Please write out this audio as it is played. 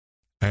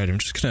All right, I'm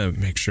just going to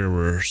make sure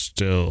we're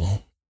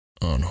still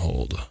on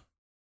hold.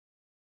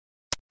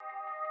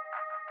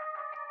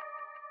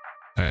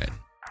 All right.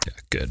 Yeah,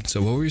 good.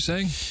 So what were you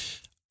saying?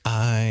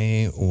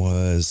 I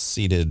was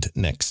seated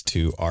next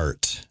to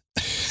Art,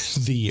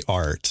 the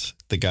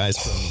guys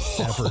from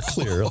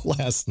Everclear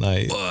last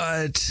night.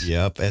 What?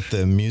 Yep, at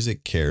the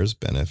Music Cares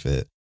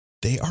benefit.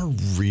 They are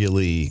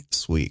really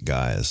sweet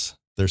guys.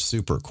 They're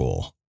super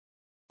cool.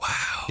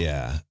 Wow.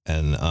 Yeah,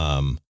 and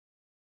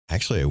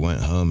actually I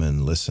went home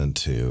and listened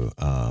to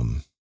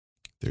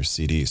their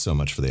CD, So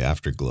Much for the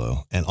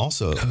Afterglow, and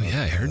also Oh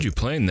yeah, I heard you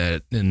playing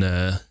that in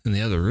the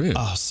other room.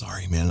 Oh,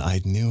 sorry, man.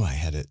 I knew I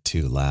had it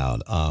too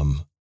loud.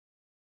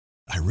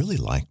 I really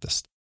like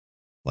this.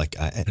 Like,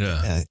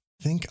 I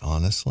think,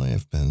 honestly,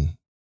 I've been,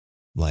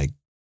 like,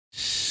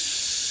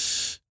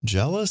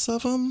 jealous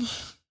of them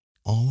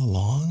all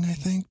along, I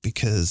think,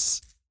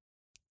 because,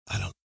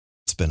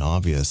 it's been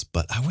obvious,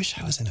 but I wish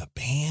I was in a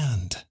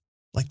band.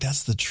 Like,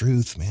 that's the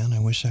truth, man. I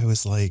wish I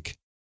was, like,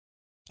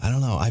 I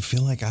don't know. I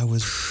feel like I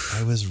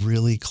was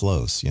really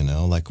close,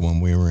 like when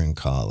we were in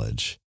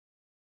college.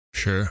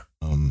 Sure.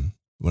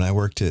 When I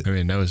worked at, I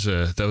mean, that was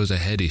a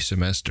heady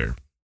semester.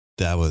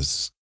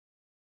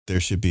 There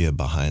should be a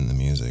behind the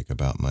music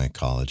about my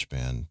college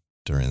band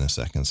during the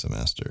second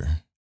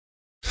semester.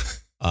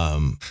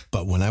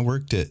 But when I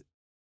worked at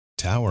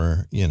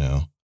Tower, me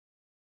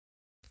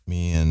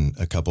and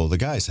a couple of the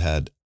guys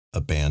had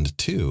a band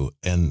too,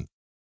 and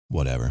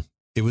whatever.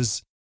 It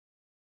was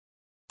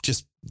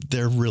just,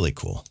 they're really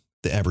cool.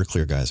 The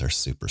Everclear guys are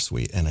super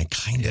sweet. And I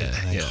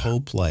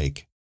hope,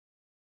 like,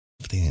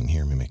 if they didn't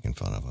hear me making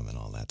fun of them and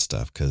all that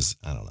stuff, because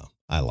I don't know.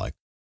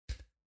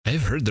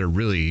 I've heard they're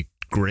really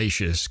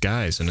gracious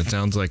guys, and it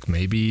sounds like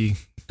maybe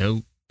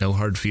no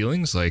hard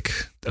feelings, like,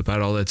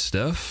 about all that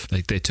stuff.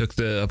 Like, they took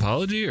the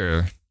apology,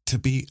 or? To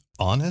be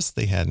honest,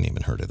 they hadn't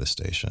even heard of the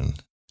station.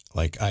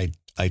 Like, I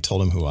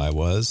told them who I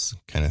was,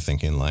 kind of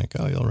thinking like,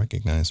 oh, you'll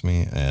recognize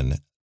me, and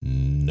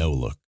no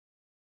look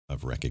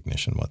of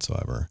recognition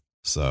whatsoever.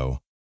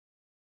 So,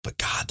 but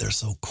God, they're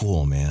so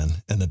cool,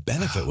 man. And the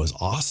benefit was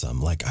awesome.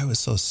 Like, I was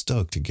so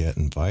stoked to get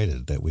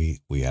invited that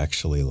we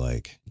actually,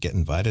 like, get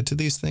invited to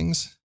these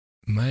things.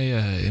 My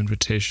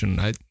invitation,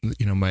 my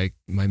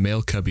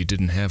mail cubby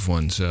didn't have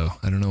one, so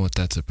I don't know what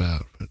that's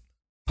about.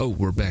 But,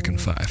 we're back in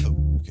 5.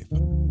 Oh, okay.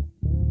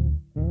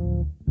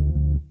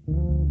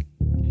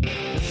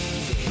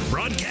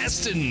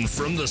 Broadcasting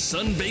from the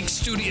Sunbaked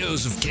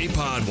Studios of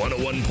K-Pod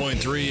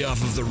 101.3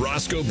 off of the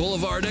Roscoe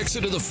Boulevard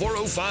exit of the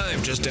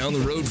 405, just down the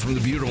road from the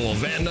beautiful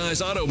Van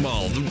Nuys Auto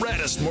Mall. The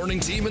raddest morning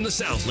team in the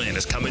Southland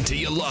is coming to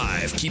you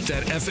live. Keep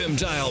that FM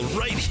dial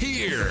right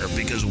here,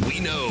 because we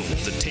know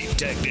the tape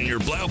tech in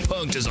your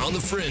Blaupunkt is on the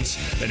fringe,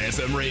 and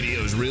FM radio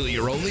is really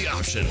your only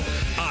option.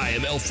 I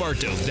am El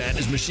Farto. That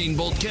is Machine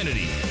Bolt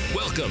Kennedy.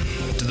 Welcome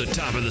to the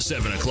top of the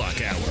 7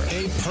 o'clock hour.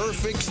 A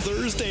perfect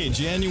Thursday,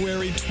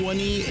 January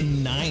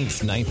 29th.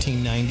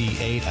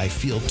 1998. I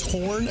feel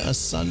torn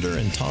asunder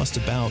and tossed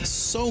about.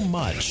 So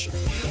much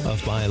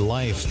of my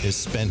life is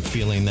spent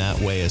feeling that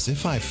way, as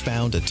if I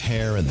found a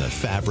tear in the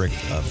fabric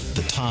of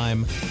the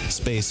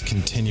time-space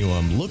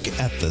continuum. Look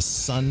at the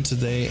sun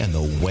today and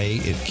the way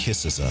it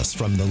kisses us.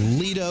 From the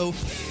Lido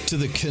to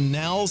the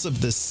canals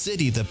of the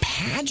city, the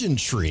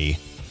pageantry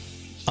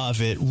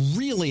of it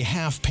really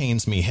half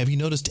pains me. Have you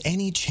noticed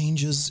any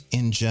changes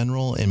in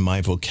general in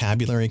my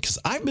vocabulary? Because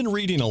I've been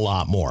reading a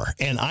lot more,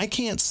 and I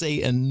can't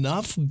say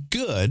enough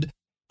good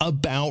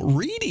about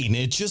reading.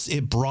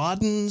 It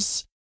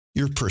broadens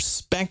your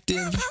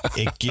perspective.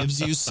 It gives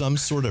you some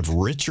sort of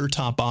richer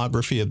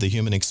topography of the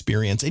human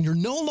experience, and you're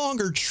no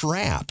longer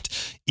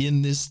trapped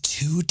in this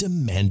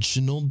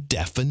two-dimensional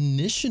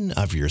definition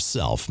of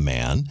yourself,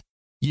 man.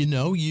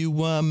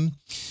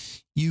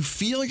 You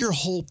feel your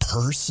whole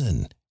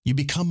person. You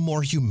become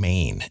more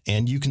humane,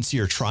 and you can see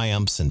your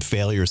triumphs and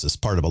failures as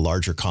part of a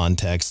larger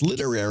context.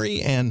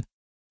 Literary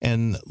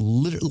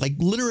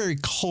literary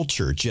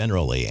culture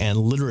generally, and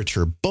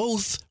literature,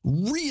 both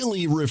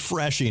really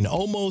refreshing,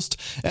 almost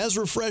as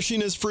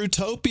refreshing as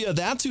Fruitopia.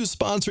 That's who's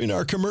sponsoring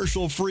our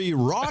commercial-free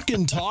rock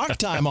and talk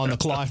time on the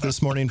clock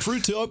this morning.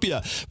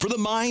 Fruitopia, for the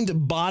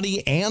mind,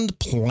 body, and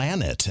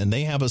planet. And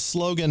they have a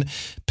slogan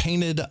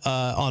painted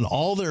on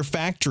all their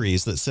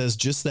factories that says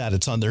just that.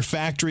 It's on their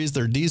factories,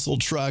 their diesel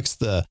trucks,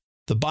 the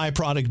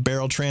byproduct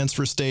barrel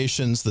transfer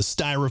stations, the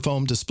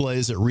styrofoam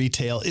displays at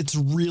retail. It's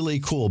really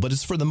cool, but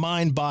it's for the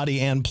mind, body,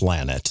 and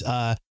planet.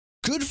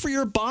 Good for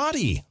your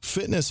body,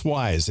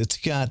 fitness-wise. It's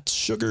got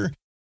sugar,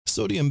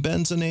 sodium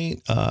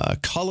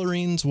benzoate,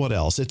 colorings. What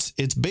else?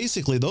 It's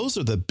basically, those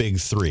are the big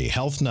three.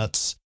 Health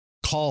nuts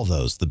call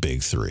those the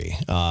big three.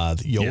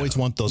 You always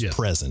want those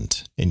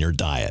present in your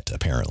diet,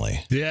 apparently.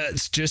 Yeah,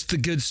 it's just the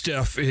good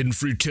stuff in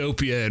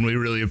Fruitopia, and we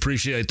really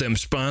appreciate them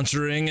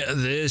sponsoring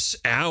this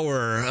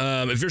hour.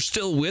 If you're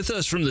still with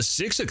us from the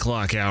 6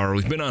 o'clock hour,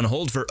 we've been on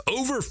hold for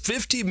over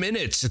 50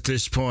 minutes at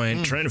this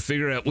point, trying to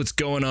figure out what's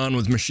going on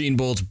with Machine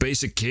Bolt's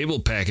basic cable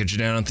package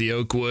down at the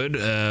Oakwood.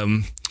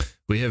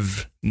 We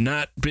have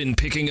not been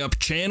picking up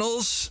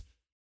channels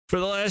for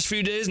the last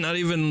few days, not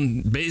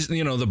even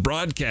the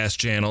broadcast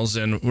channels,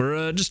 and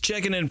we're just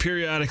checking in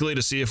periodically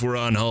to see if we're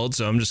on hold,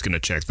 so I'm just going to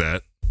check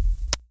that.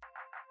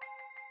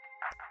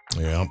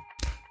 Yeah.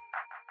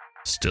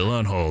 Still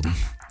on hold.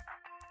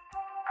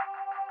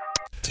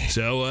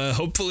 So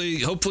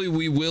hopefully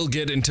we will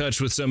get in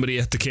touch with somebody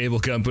at the cable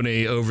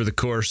company over the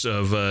course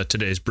of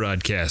today's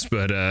broadcast,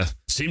 but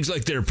seems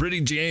like they're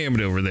pretty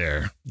jammed over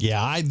there.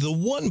 Yeah, the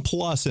one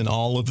plus in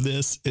all of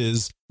this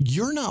is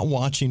you're not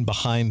watching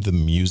behind the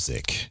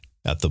music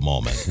at the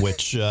moment,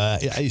 which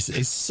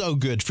is so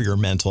good for your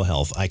mental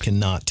health. I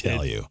cannot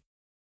tell you.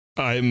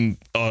 I'm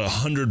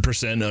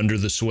 100% under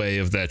the sway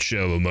of that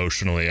show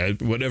emotionally.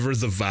 Whatever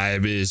the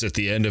vibe is at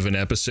the end of an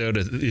episode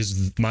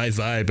is my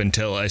vibe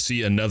until I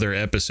see another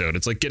episode.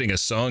 It's like getting a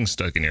song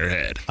stuck in your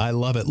head. I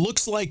love it.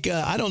 Looks like,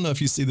 I don't know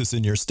if you see this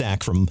in your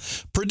stack from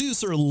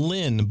producer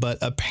Lynn, but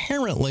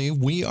apparently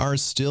we are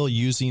still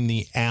using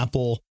the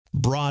Apple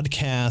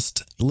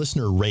broadcast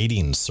listener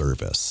rating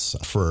service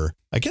for,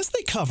 I guess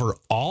they cover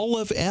all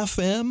of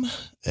FM.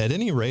 At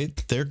any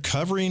rate, they're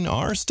covering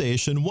our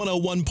station,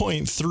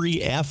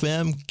 101.3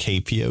 FM,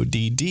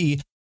 KPODD.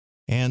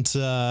 And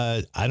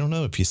I don't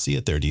know if you see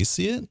it there. Do you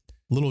see it?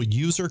 Little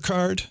user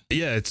card.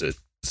 Yeah, it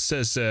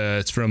says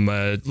it's from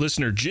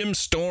listener Jim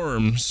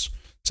Storms.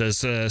 Says,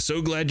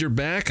 so glad you're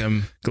back.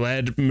 I'm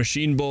glad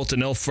Machine Bolt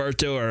and El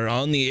Farto are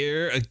on the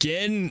air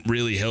again.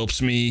 Really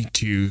helps me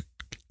to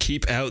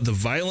keep out the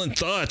violent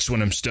thoughts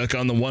when I'm stuck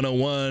on the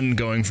 101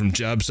 going from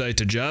job site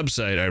to job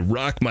site. I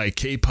rock my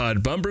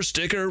K-Pod bumper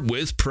sticker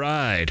with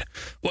pride.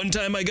 One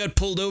time I got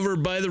pulled over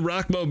by the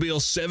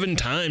Rockmobile 7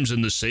 times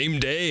in the same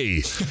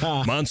day.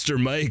 Monster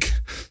Mike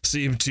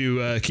seemed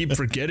to keep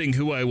forgetting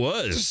who I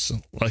was.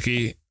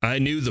 Lucky I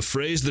knew the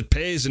phrase that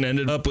pays and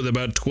ended up with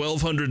about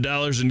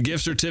 $1,200 in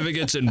gift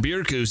certificates and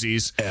beer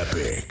koozies.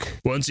 Epic.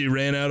 Once he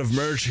ran out of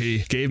merch,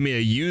 he gave me a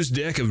used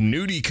deck of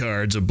nudie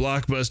cards, a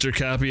Blockbuster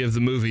copy of the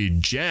movie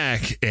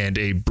Jack, and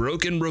a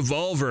broken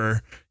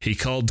revolver he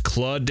called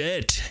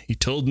Claudette. He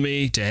told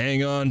me to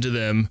hang on to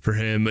them for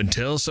him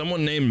until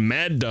someone named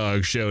Mad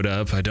Dog showed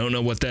up. I don't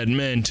know what that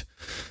meant,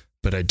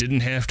 but I didn't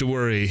have to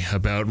worry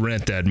about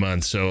rent that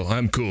month, so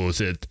I'm cool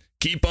with it.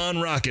 Keep on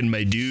rocking,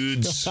 my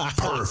dudes.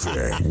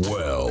 Perfect.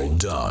 Well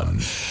done.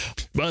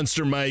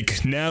 Monster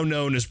Mike, now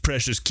known as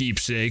Precious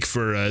Keepsake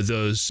for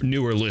those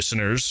newer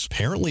listeners.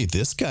 Apparently,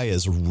 this guy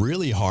is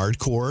really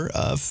hardcore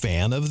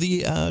fan of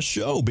the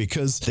show,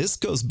 because this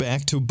goes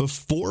back to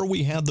before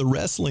we had the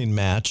wrestling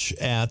match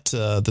at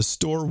the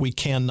store we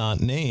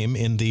cannot name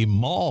in the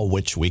mall,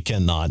 which we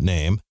cannot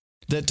name,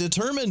 that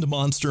determined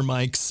Monster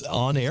Mike's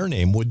on-air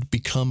name would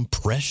become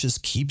Precious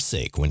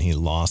Keepsake when he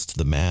lost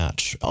the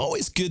match.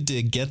 Always good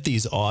to get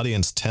these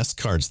audience test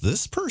cards.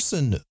 This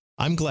person,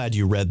 I'm glad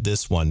you read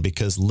this one,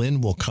 because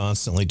Lynn will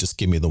constantly just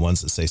give me the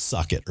ones that say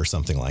suck it or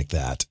something like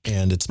that.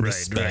 And it's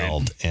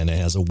misspelled, and it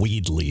has a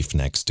weed leaf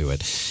next to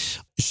it.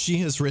 She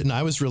has written,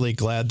 I was really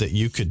glad that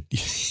you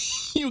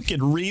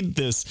could read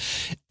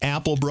this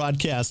Apple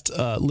Broadcast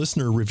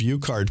listener review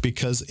card,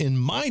 because in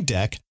my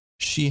deck,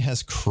 she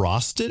has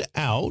crossed it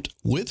out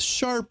with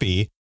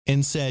Sharpie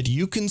and said,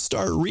 you can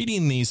start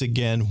reading these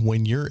again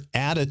when your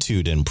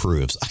attitude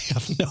improves. I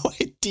have no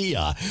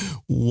idea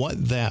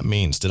what that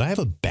means. Did I have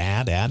a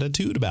bad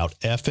attitude about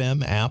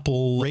FM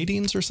Apple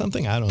ratings or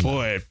something? I don't know.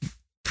 Boy,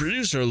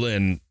 producer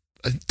Lynn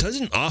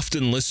doesn't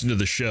often listen to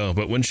the show,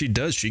 but when she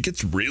does, she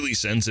gets really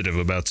sensitive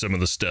about some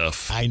of the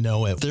stuff. I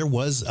know it. There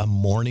was a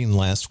morning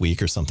last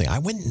week or something. I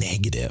went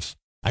negative.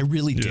 I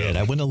really did.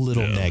 I went a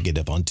little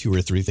negative on 2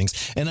 or 3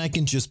 things, and I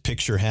can just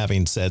picture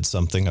having said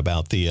something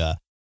about the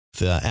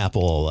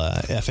Apple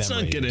FM. Let's not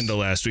ratings. get into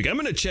last week. I'm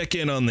going to check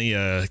in on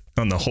the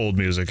hold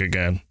music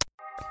again.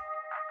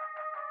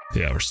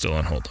 Yeah, we're still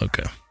on hold.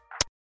 Okay.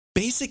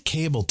 Basic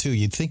cable too.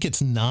 You'd think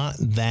it's not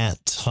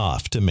that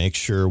tough to make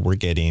sure we're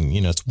getting,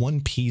 it's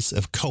one piece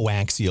of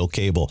coaxial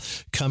cable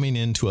coming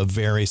into a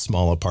very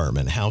small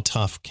apartment. How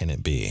tough can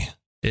it be?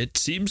 It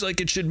seems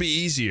like it should be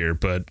easier,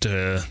 but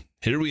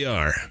here we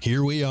are.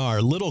 Here we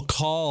are. Little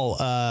call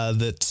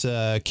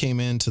that came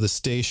into the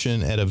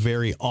station at a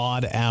very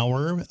odd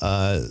hour.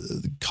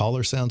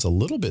 Caller sounds a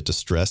little bit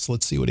distressed.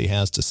 Let's see what he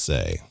has to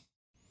say.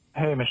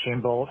 Hey,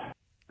 Machine Bolt,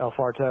 El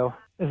Farto.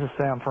 This is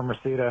Sam from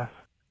Reseda.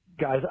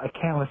 Guys, I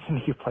can't listen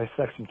to you play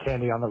Sex and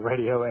Candy on the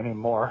radio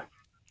anymore.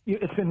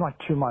 It's been like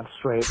 2 months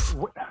straight.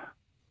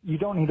 You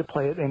don't need to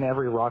play it in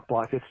every rock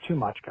block. It's too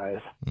much, guys.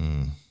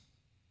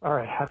 All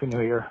right, Happy New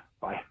Year.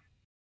 Bye.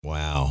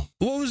 Wow.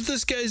 What was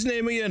this guy's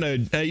name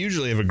again? I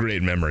usually have a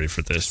great memory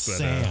for this.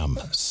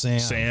 But,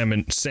 Sam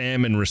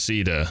and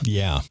Reseda.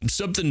 Yeah.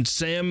 Something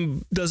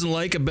Sam doesn't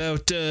like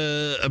about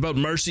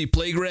Marcy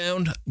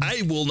Playground.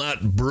 I will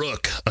not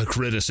brook a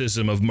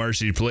criticism of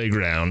Marcy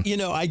Playground.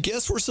 I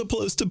guess we're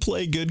supposed to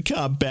play good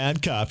cop,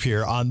 bad cop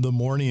here on the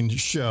morning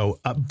show,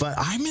 but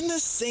I'm in the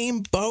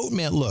same boat,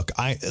 man. Look,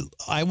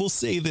 I will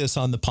say this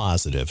on the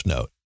positive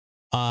note.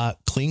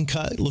 Clean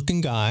cut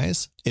looking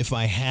guys. If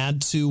I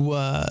had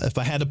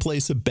to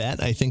place a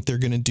bet, I think they're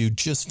going to do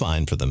just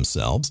fine for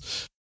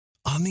themselves.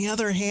 On the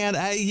other hand,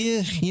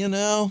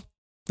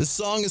 The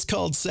song is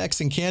called Sex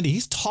and Candy.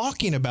 He's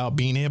talking about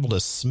being able to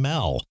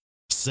smell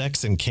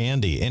sex and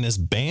candy, and his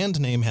band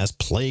name has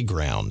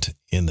Playground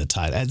in the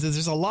title.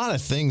 There's a lot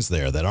of things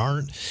there that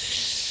aren't,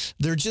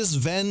 they're just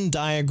Venn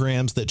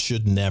diagrams that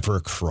should never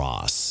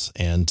cross.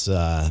 And,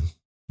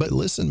 but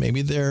listen,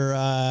 maybe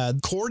they're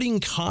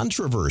courting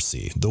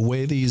controversy the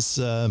way these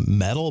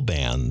metal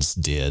bands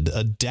did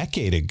a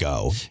decade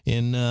ago.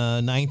 In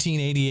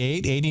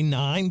 1988,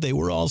 89, they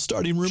were all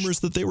starting rumors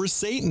that they were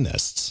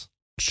Satanists.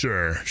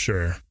 Sure.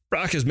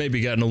 Rock has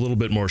maybe gotten a little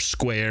bit more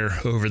square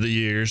over the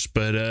years,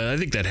 but I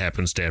think that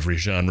happens to every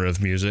genre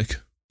of music.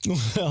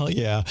 Well,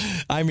 yeah.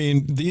 I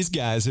mean, these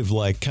guys have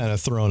kind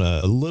of thrown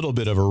a little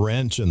bit of a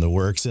wrench in the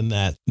works in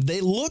that they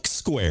look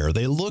square.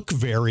 They look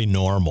very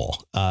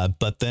normal.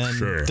 But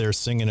then they're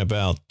singing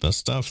about the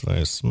stuff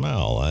they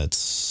smell.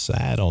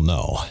 I don't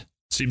know.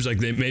 Seems like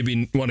they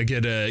maybe want to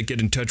get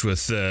in touch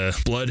with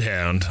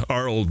Bloodhound,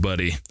 our old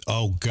buddy.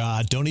 Oh,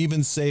 God, don't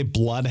even say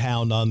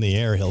Bloodhound on the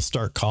air. He'll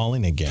start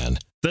calling again.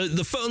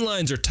 The phone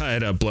lines are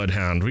tied up,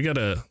 Bloodhound.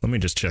 Let me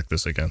just check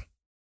this again.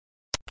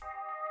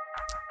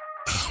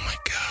 Oh, my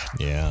God.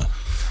 Yeah.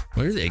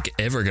 Where are they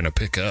ever going to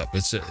pick up?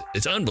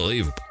 It's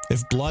unbelievable.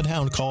 If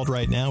Bloodhound called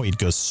right now, he'd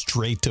go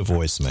straight to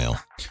voicemail.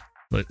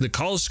 The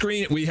call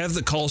screen, we have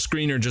the call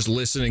screener just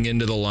listening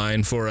into the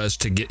line for us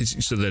to get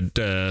so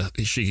that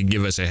she can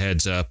give us a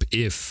heads up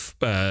if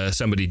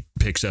somebody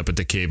picks up at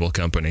the cable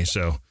company.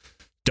 So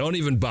don't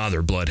even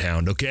bother,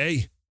 Bloodhound,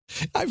 okay?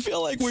 I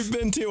feel like we've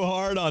been too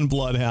hard on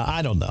Bloodhound.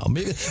 I don't know.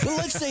 Maybe, but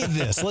let's say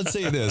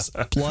this.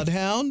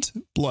 Bloodhound,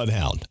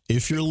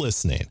 if you're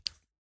listening,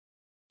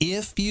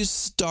 if you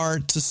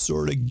start to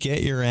sort of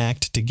get your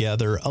act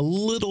together a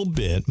little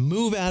bit,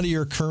 move out of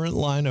your current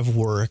line of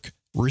work,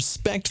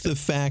 respect the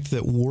fact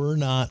that we're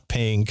not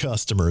paying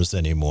customers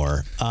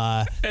anymore.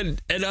 And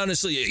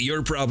honestly,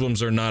 your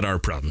problems are not our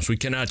problems. We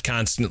cannot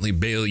constantly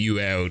bail you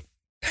out,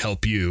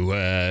 help you,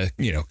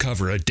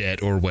 cover a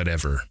debt or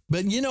whatever.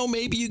 But,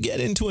 maybe you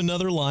get into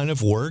another line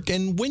of work,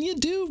 and when you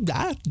do,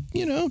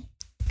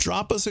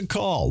 drop us a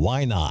call.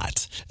 Why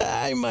not?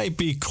 I might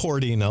be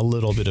courting a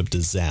little bit of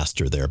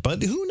disaster there,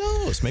 but who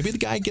knows? Maybe the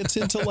guy gets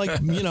into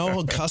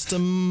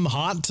custom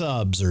hot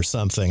tubs or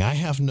something. I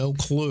have no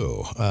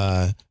clue.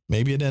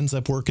 Maybe it ends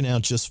up working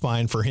out just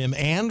fine for him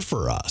and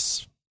for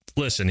us.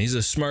 Listen, he's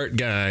a smart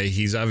guy.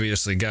 He's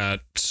obviously got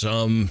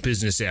some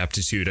business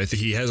aptitude. I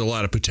think he has a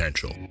lot of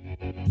potential.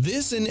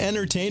 This in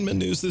entertainment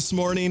news this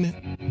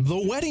morning,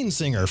 The Wedding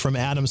Singer from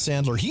Adam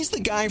Sandler. He's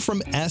the guy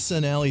from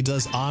SNL. He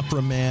does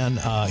Opera Man.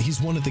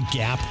 He's one of the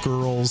Gap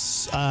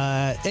Girls.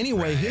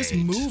 Anyway, his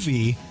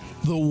movie,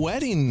 The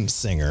Wedding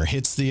Singer,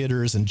 hits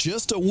theaters in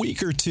just a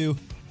week or two.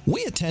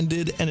 We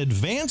attended an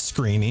advanced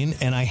screening,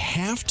 and I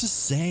have to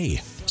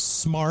say,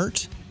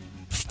 smart,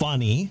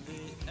 funny,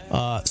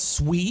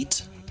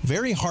 sweet,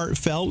 very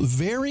heartfelt,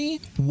 very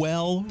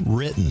well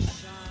written.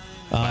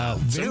 Wow.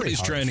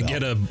 Somebody's trying to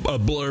get a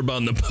blurb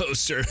on the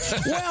poster.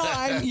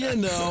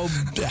 Well,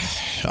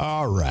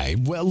 all right.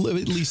 Well,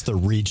 at least the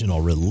regional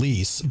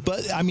release.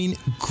 But, I mean,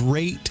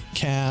 great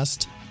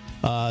cast.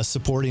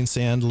 Supporting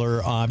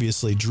Sandler,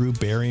 obviously. Drew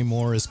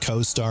Barrymore is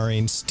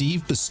co-starring.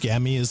 Steve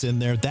Buscemi is in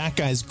there. That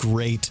guy's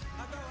great.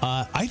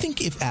 I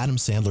think if Adam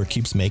Sandler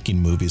keeps making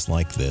movies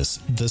like this,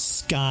 the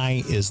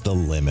sky is the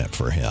limit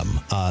for him.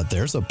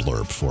 There's a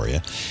blurb for you.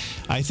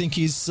 I think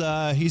he's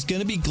going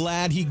to be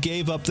glad he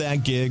gave up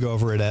that gig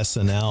over at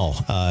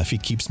SNL if he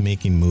keeps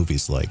making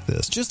movies like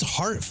this. Just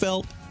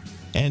heartfelt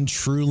and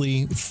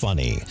truly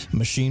funny.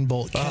 Machine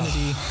Bolt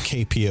Kennedy,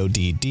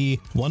 KPODD,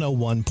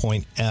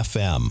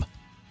 101.FM.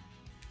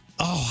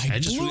 Oh, I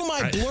blew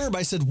my blurb.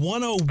 I said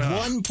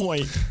 101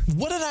 point.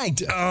 What did I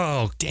do?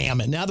 Oh, damn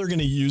it. Now they're going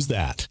to use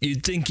that.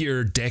 You'd think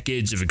your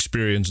decades of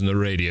experience in the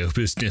radio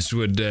business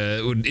would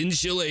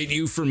insulate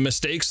you from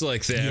mistakes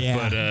like that, yeah,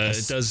 but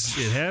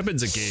it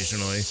happens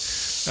occasionally.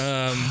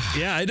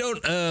 I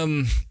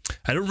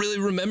don't really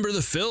remember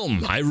the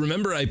film. I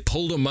remember I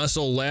pulled a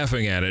muscle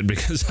laughing at it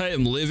because I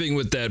am living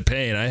with that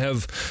pain. I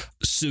have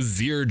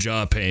severe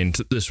jaw pain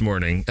this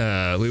morning.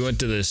 We went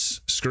to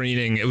this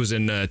screening. It was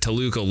in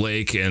Toluca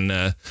Lake, and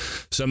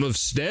some of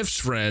Steph's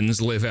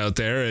friends live out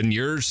there, and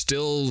you're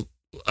still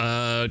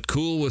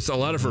cool with a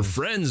lot of her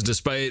friends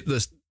despite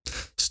the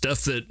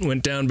stuff that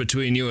went down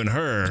between you and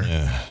her.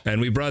 Yeah.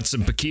 And we brought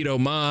some Paquito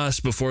Mas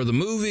before the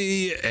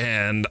movie,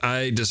 and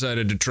I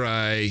decided to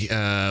try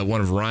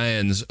one of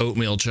Ryan's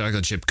oatmeal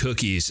chocolate chip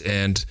cookies,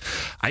 and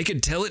I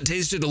could tell it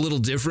tasted a little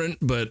different,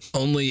 but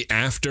only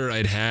after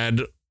I'd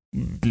had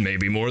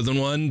maybe more than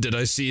one did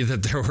I see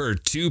that there were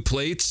 2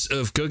 plates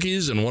of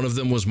cookies and one of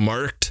them was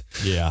marked.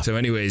 Yeah. So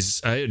anyways,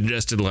 I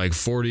ingested like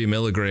 40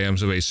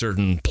 milligrams of a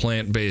certain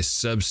plant-based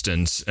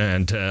substance.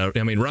 And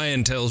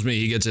Ryan tells me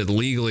he gets it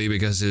legally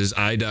because his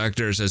eye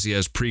doctor says he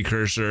has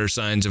precursor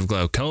signs of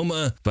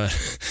glaucoma. But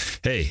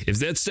hey, if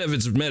that stuff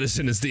is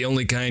medicine, it's the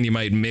only kind you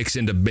might mix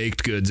into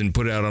baked goods and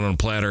put out on a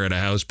platter at a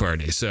house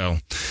party. So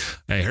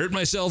I hurt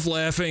myself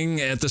laughing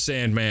at the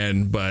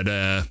Sandman, but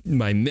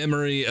my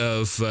memory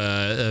of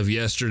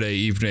yesterday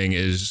evening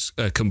is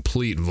a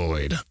complete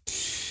void.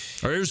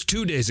 Or it was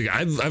 2 days ago.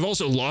 I've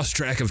also lost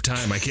track of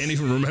time. I can't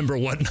even remember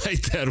what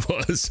night that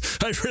was.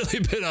 I've really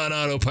been on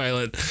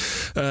autopilot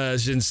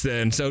since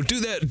then. So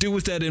do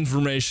with that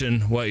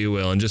information what you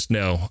will, and just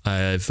know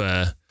I've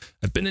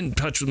been in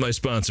touch with my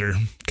sponsor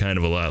kind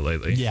of a lot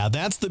lately. Yeah,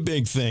 that's the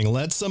big thing.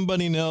 Let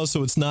somebody know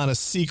so it's not a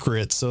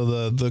secret,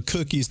 so the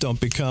cookies don't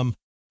become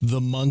the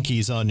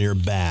monkeys on your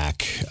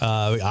back.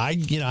 I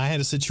had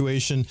a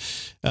situation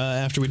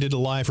after we did a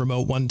live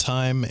remote one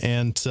time,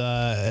 and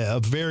a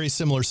very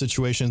similar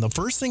situation. The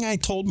first thing I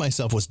told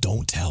myself was,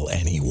 don't tell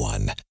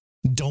anyone.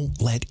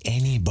 Don't let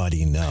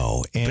anybody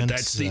know. And but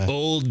that's the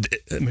old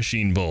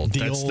machine bolt.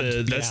 That's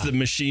the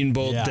machine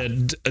bolt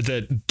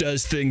that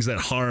does things that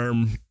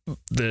harm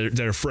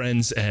their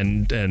friends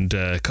and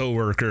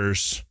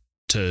coworkers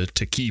to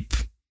keep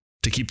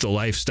the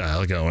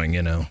lifestyle going,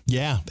 you know.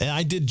 Yeah, and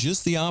I did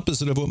just the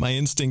opposite of what my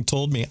instinct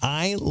told me.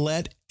 I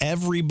let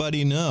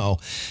everybody know,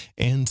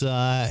 and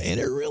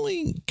it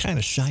really kind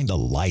of shined a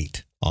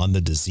light on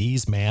the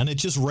disease, man. It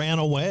just ran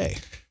away.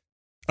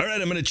 All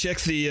right, I'm going to check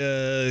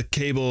the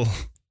cable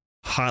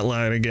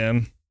hotline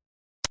again.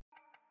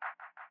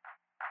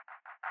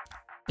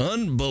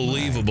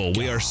 Unbelievable.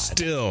 We are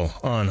still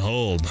on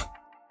hold.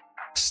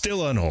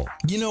 Still on hold.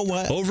 You know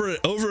what?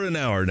 Over an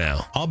hour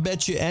now. I'll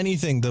bet you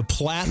anything the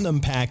platinum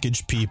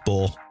package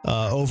people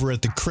over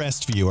at the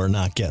Crestview are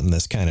not getting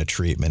this kind of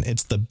treatment.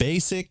 It's the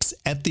basics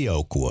at the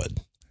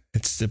Oakwood.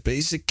 It's the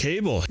basic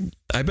cable.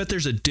 I bet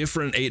there's a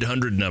different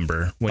 800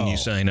 number when you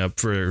sign up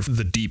for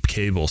the deep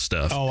cable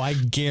stuff. Oh, I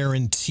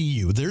guarantee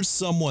you. There's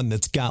someone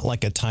that's got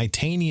like a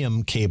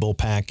titanium cable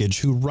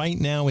package who right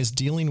now is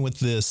dealing with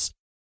this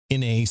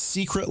in a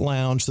secret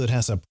lounge that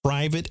has a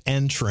private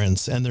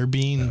entrance, and they're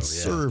being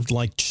served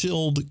like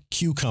chilled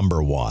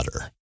cucumber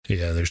water.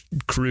 Yeah, there's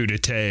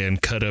crudité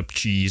and cut up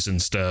cheese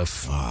and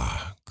stuff.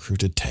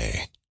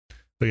 Crudité.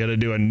 We got to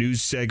do a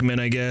news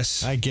segment, I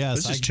guess.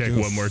 Let's just check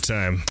one more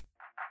time.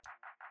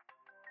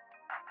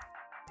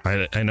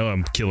 I know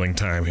I'm killing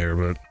time here,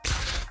 but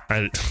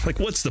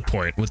what's the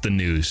point with the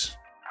news?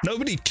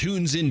 Nobody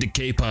tunes into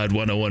K-Pod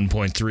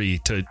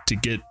 101.3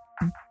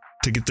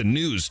 to get the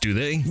news, do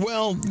they?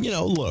 Well,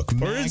 look,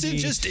 Maggie, or is it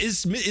just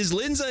is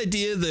Lynn's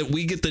idea that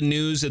we get the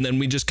news and then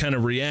we just kind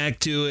of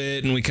react to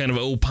it and we kind of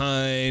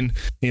opine,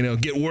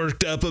 get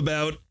worked up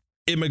about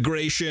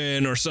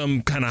immigration or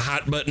some kind of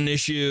hot button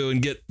issue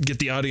and get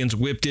the audience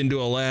whipped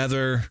into a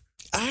lather?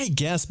 I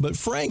guess, but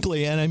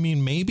frankly, and I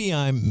mean, maybe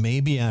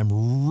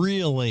I'm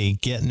really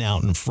getting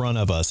out in front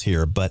of us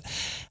here, but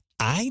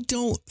I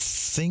don't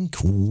think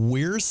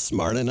we're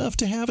smart enough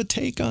to have a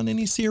take on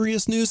any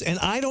serious news, and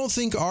I don't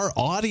think our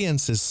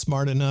audience is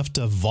smart enough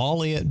to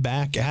volley it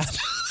back at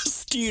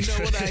us. Do you know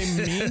what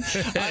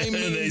I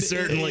mean? They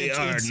certainly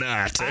are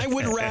not. I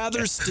would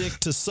rather stick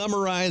to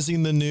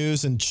summarizing the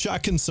news and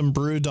chucking some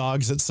brew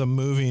dogs at some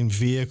moving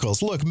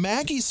vehicles. Look,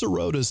 Maggie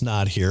Sirota's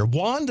not here.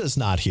 Wanda's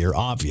not here,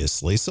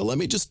 obviously. So let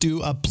me just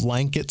do a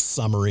blanket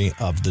summary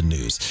of the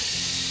news.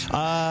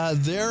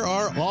 There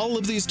are all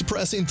of these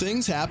depressing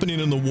things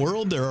happening in the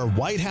world. There are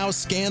White House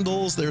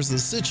scandals. There's the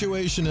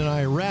situation in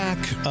Iraq.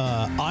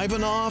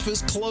 Ivanov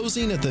is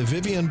closing at the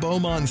Vivian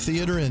Beaumont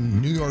Theater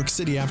in New York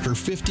City after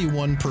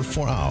 51 performances.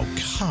 Oh,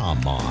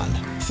 come on.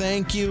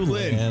 Thank you,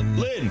 Lynn.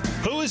 Lynn,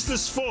 who is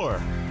this for?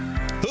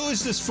 Who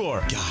is this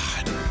for?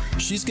 God,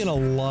 she's going to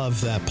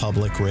love that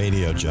public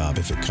radio job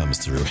if it comes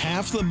through.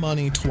 Half the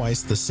money,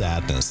 twice the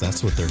sadness.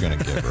 That's what they're going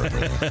to give her over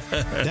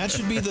there. That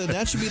should be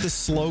the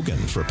slogan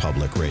for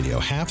public radio.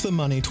 Half the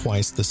money,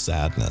 twice the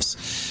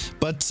sadness.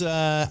 But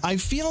I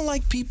feel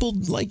like people,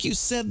 like you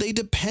said, they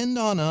depend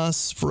on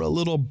us for a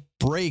little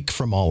break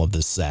from all of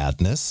the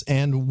sadness.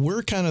 And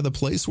we're kind of the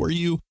place where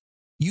you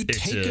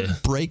take a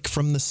break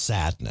from the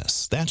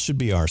sadness. That should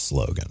be our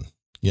slogan,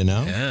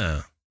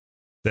 Yeah.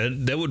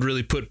 That would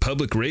really put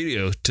public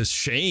radio to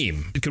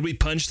shame. Could we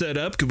punch that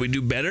up? Could we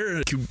do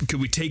better? Could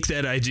we take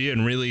that idea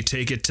and really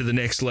take it to the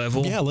next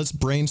level? Yeah, let's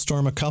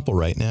brainstorm a couple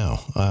right now.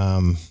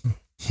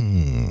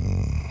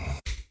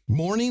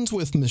 Mornings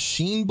with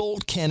Machine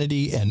Bolt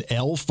Kennedy and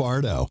El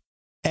Fardo.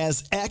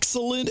 As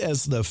excellent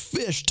as the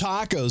fish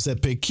tacos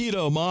at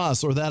Paquito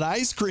Mas or that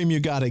ice cream you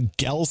got at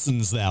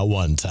Gelson's that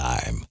one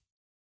time.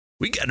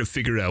 We got to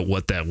figure out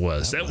what that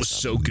was. That was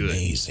so good.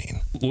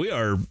 Amazing. We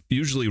are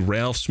usually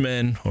Ralph's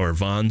men or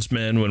Vaughn's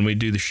men when we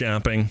do the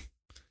shopping.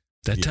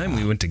 That time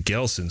we went to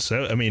Gelson's.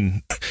 So, I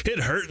mean, it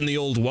hurt in the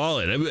old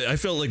wallet. I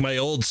felt like my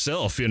old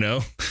self,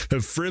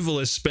 of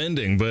frivolous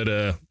spending.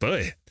 But,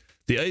 boy,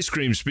 the ice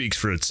cream speaks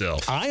for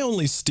itself. I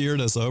only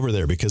steered us over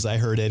there because I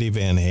heard Eddie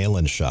Van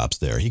Halen shops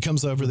there. He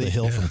comes over the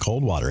hill from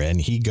Coldwater, and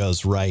he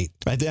goes right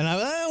there.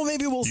 And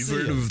maybe we'll see.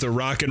 You've heard of the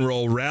Rock and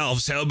Roll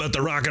Ralphs. How about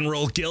the Rock and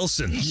Roll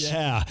Gelson's?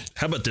 Yeah.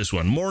 How about this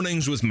one?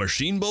 Mornings with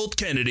Machine Bolt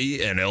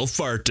Kennedy and El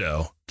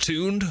Farto.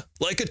 Tuned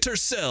like a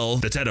Tercel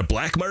that's had a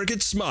black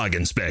market smog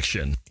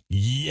inspection.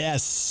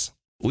 Yes.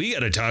 We got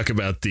to talk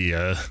about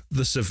the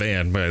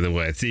Savan, by the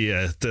way.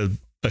 The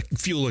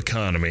fuel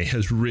economy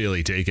has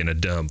really taken a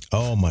dump.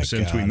 Oh my God.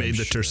 Since we made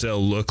the Tercel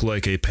look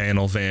like a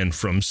panel van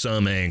from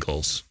some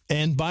angles.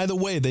 And by the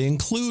way, they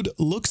include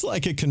looks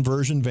like a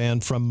conversion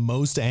van from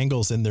most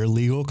angles in their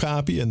legal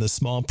copy in the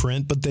small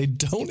print, but they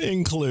don't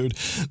include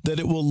that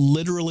it will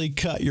literally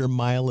cut your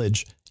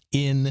mileage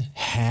in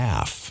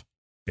half.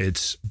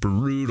 It's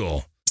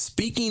brutal.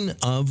 Speaking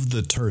of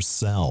the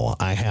Tercel,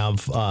 I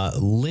have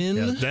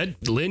Lynn. Yeah,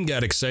 Lynn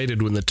got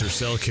excited when the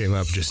Tercel came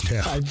up just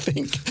now. I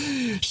think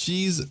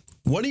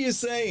what are you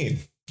saying?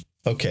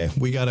 Okay,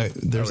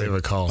 there's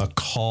a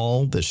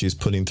call that she's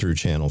putting through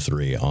channel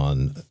 3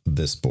 on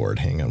this board.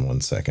 Hang on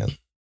one second.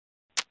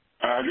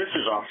 This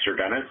is Officer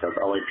Dennis of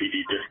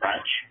LAPD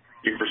Dispatch.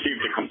 You've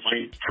received a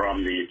complaint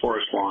from the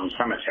Forest Lawn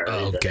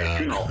Cemetery that a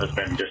funeral has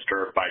been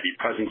disturbed by the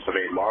presence of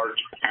a large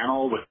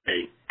panel with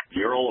a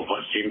mural of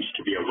what seems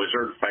to be a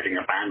wizard fighting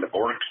a band of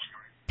orcs.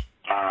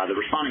 The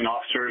responding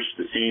officers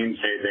to the scene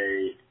say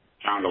they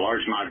found a large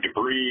amount of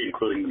debris,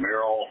 including the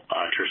mural,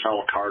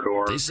 Tercel car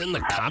door. They send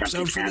the cops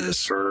out for this?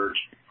 Surge,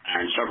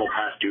 and several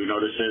past due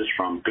notices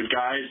from good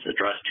guys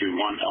addressed to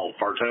one El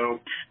Farto.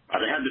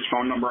 They had this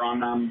phone number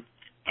on them.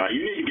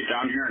 You need to get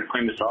down here and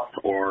clean this up,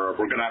 or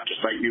we're going to have to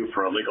cite you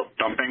for illegal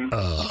dumping.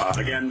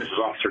 Again, this is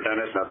Officer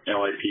Dennis at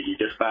LAPD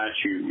Dispatch.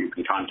 You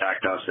can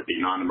contact us at the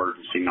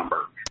non-emergency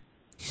number.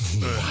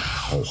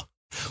 Wow.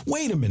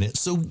 Wait a minute.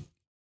 So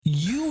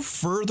you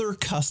further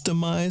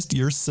customized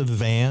your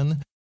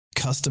Sedan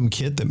custom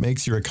kit that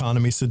makes your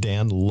economy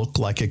sedan look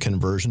like a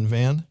conversion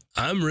van?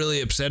 I'm really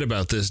upset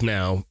about this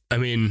now. I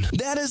mean,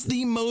 that is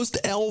the most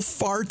El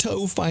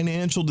Farto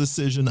financial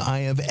decision I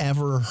have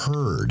ever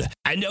heard.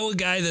 I know a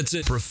guy that's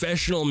a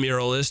professional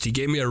muralist. He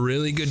gave me a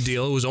really good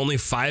deal. It was only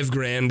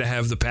 $5,000 to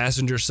have the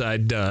passenger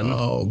side done.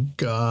 Oh,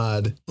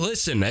 God.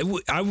 Listen, I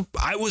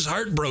was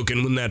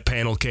heartbroken when that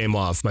panel came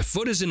off. My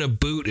foot is in a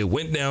boot. It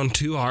went down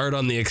too hard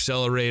on the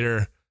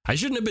accelerator. I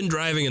shouldn't have been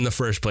driving in the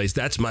first place.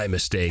 That's my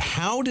mistake.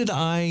 How did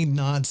I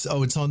not?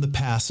 Oh, it's on the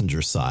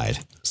passenger side.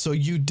 So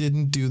you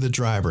didn't do the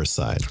driver's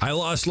side. I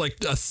lost like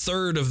a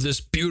third of this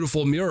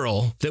beautiful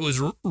mural that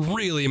was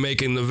really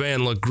making the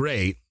van look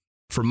great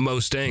from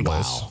most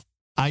angles. Wow.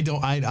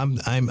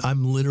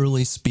 I'm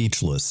literally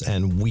speechless,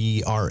 and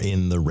we are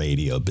in the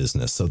radio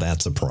business, so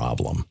that's a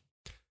problem.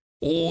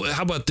 Oh,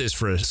 how about this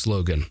for a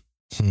slogan?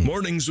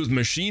 Mornings with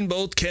Machine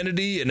Bolt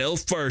Kennedy and El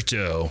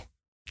Farto.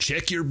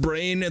 Check your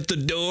brain at the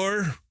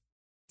door.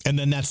 And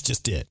then that's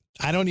just it.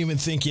 I don't even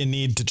think you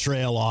need to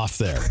trail off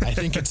there. I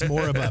think it's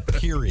more of a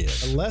period,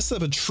 less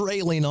of a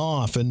trailing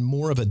off and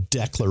more of a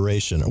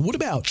declaration. What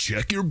about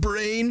check your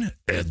brain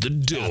at the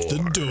door? At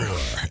the door.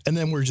 And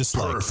then we're just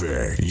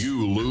perfect.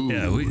 You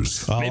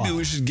lose. Yeah, maybe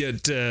we should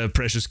get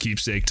Precious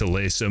Keepsake to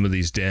lay some of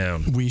these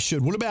down. We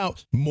should. What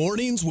about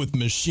Mornings with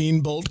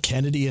Machine Bolt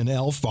Kennedy and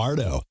El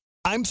Farto?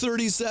 I'm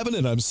 37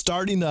 and I'm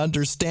starting to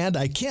understand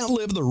I can't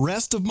live the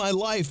rest of my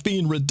life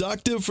being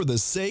reductive for the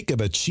sake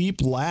of a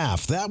cheap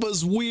laugh. That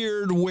was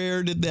weird.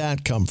 Where did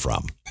that come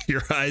from?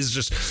 Your eyes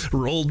just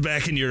rolled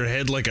back in your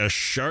head like a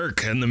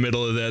shark in the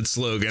middle of that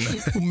slogan.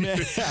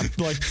 Man,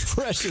 like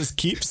Precious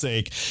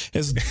Keepsake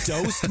has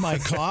dosed my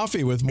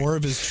coffee with more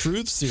of his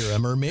truth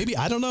serum. Or maybe,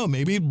 I don't know,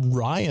 maybe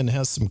Ryan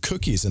has some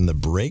cookies in the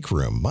break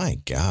room. My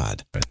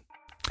God.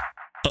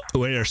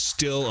 We are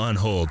still on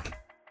hold.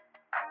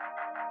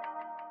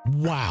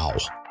 Wow.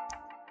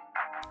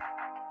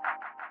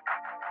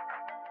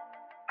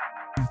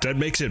 That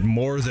makes it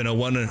more than a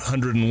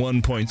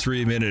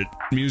 101.3 minute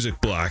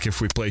music block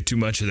if we play too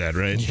much of that,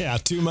 right? Yeah,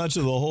 too much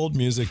of the hold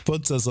music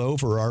puts us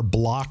over our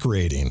block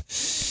rating.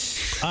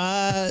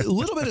 A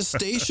little bit of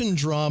station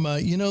drama.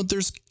 You know,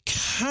 there's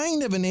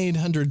kind of an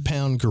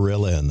 800-pound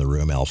gorilla in the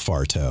room, El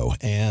Farto,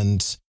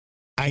 and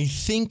I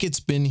think it's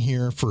been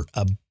here for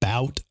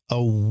about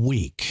a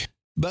week.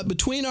 But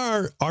between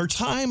our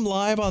time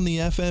live on the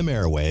FM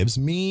airwaves,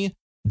 me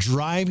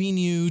driving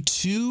you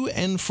to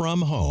and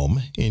from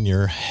home in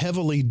your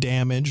heavily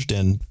damaged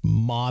and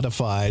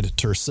modified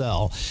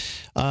Tercel,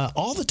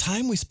 all the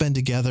time we spend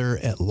together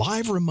at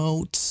live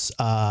remotes,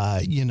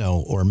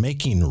 or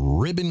making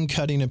ribbon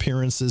cutting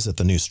appearances at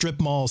the new strip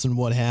malls and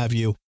what have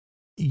you,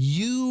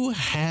 you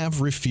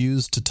have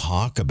refused to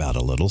talk about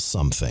a little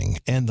something.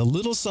 And the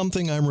little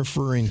something I'm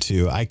referring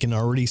to, I can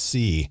already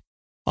see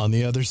on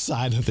the other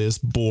side of this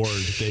board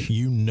that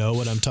you know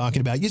what I'm talking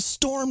about. You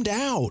stormed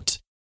out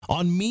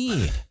on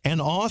me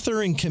and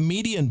author and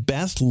comedian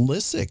Beth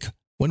Lissick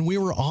when we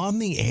were on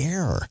the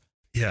air.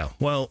 Yeah,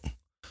 well,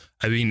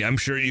 I mean, I'm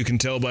sure you can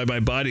tell by my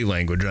body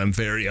language. I'm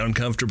very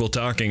uncomfortable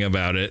talking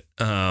about it.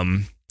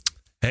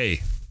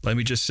 Hey, let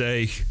me just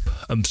say,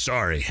 I'm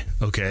sorry,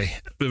 okay?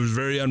 It was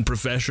very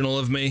unprofessional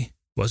of me.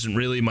 Wasn't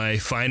really my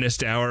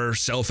finest hour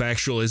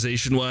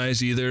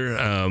self-actualization-wise either.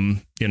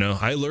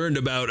 I learned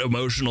about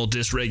emotional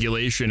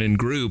dysregulation in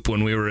group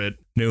when we were at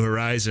New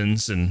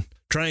Horizons, and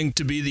trying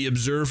to be the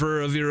observer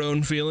of your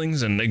own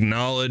feelings and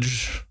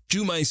acknowledge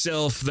to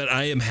myself that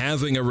I am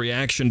having a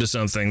reaction to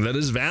something that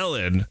is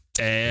valid,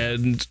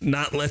 and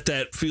not let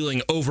that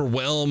feeling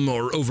overwhelm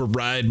or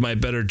override my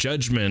better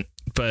judgment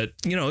But,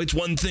 it's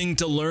one thing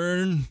to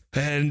learn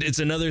and it's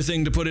another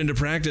thing to put into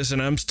practice.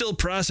 And I'm still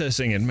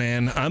processing it,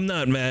 man. I'm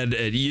not mad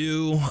at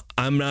you.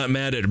 I'm not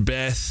mad at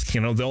Beth.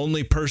 The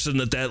only person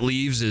that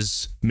leaves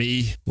is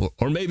me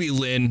or maybe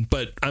Lynn,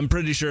 but I'm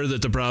pretty sure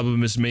that the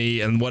problem is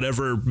me, and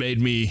whatever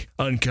made me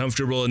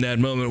uncomfortable in that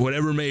moment,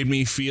 whatever made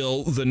me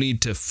feel the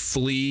need to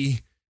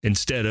flee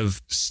instead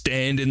of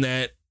stand in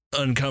that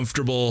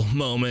uncomfortable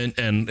moment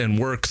and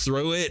work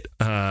through it,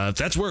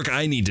 that's work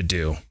I need to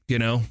do.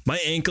 My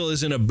ankle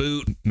is in a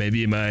boot.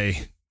 Maybe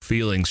my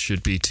feelings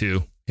should be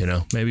too.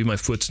 Maybe my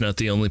foot's not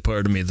the only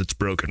part of me that's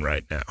broken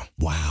right now.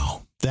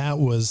 Wow, that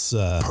was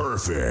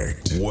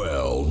perfect.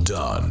 Well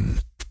done.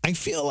 I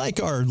feel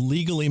like our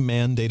legally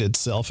mandated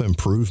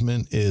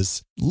self-improvement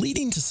is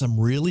leading to some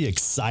really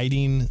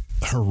exciting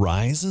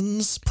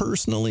horizons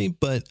personally,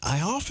 but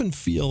I often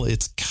feel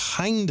it's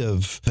kind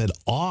of at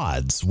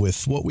odds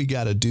with what we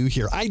got to do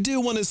here. I do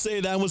want to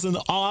say that was an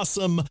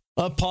awesome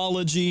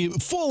apology,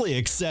 fully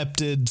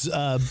accepted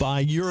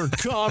by your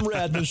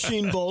comrade,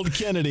 Machine Bolt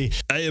Kennedy.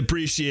 I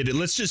appreciate it.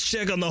 Let's just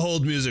check on the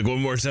hold music one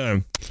more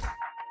time.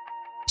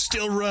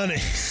 Still running.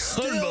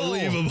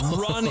 Unbelievable.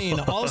 Running.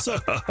 Also,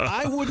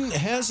 I wouldn't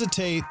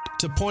hesitate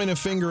to point a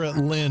finger at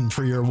Lynn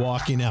for your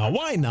walking out.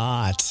 Why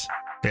not?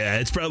 Yeah,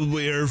 it's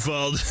probably her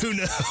fault. Who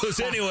knows?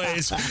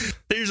 Anyways,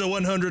 there's a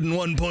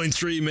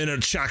 101.3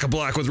 minute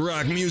chock-a-block with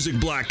rock music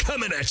block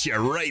coming at you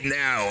right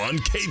now on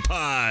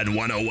K-Pod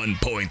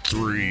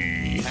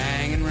 101.3.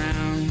 Hanging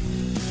around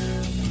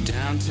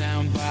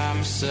downtown by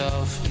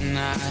myself, and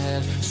I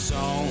had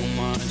so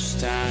much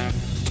time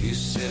to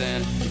sit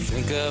and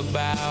think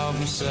about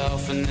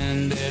myself, and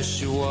then there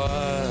she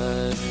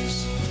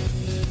was,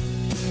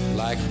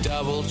 like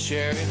double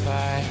cherry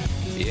pie.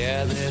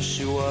 Yeah, there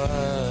she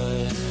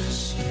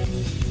was,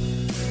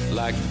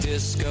 like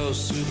disco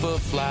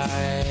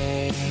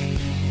superfly.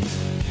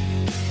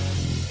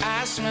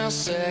 I smell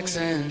sex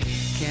and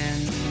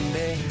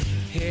candy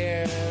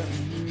here.